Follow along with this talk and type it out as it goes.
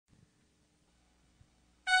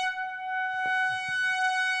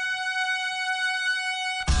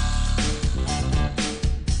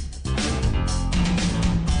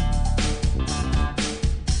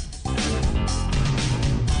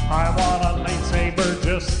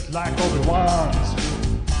just like Obi-Wan's.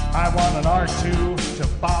 I want an R2 to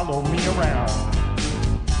follow me around.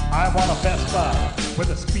 I want a Vespa with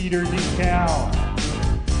a speeder decal,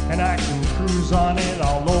 and I can cruise on it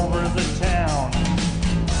all over the town.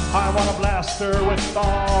 I want a blaster with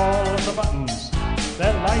all of the buttons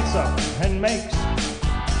that lights up and makes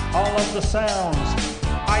all of the sounds.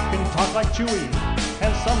 I can talk like Chewie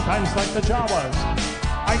and sometimes like the Jawas.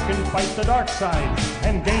 I can fight the dark side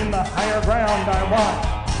and gain the higher ground. I want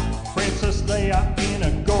Princess Leia in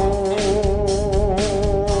a gold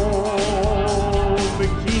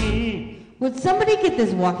bikini. Would somebody get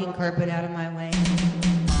this walking carpet out of my way?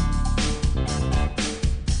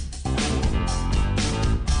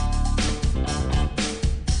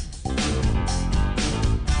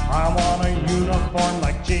 I want a uniform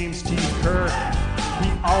like James T. Kirk. He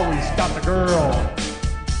always got the girl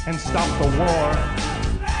and stopped the war.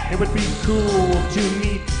 It would be cool to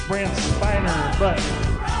meet Brent Spiner, but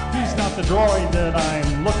he's not the droid that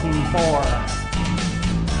I'm looking for.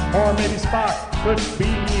 Or maybe Spock could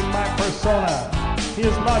be my persona. He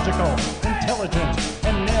is logical, intelligent,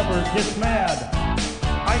 and never gets mad.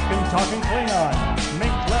 I can talk in Klingon,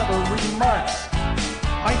 make clever remarks.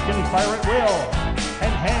 I can fire at will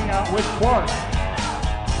and hang out with Quark.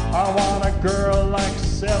 I want a girl like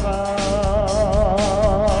 709.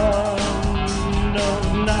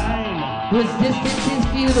 Resistance is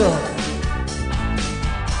futile.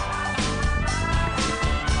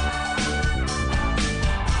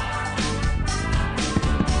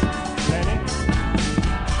 Penny,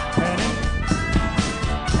 Penny,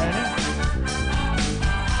 Penny.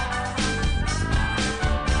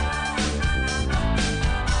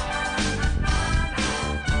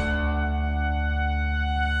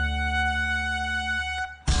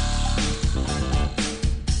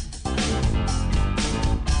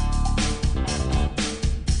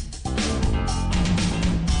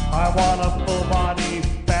 I want a full-body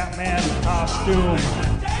Batman costume,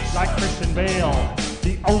 like Christian Bale,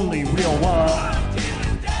 the only real one.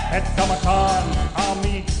 At Comic-Con, I'll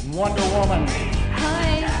meet Wonder Woman.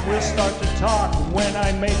 Hi. We'll start to talk when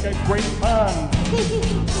I make a great pun.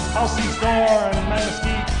 I'll see Storm and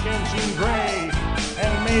Mystique and Jean Grey,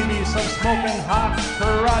 and maybe some smoking hot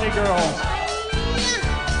karate girls.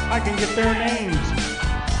 I can get their names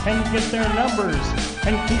and get their numbers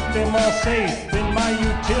and keep them all safe in my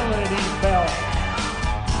utility belt.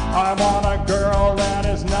 I want a girl that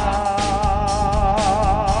is not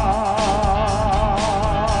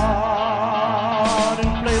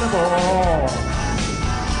inflatable.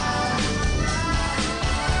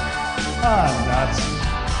 Ah, nuts.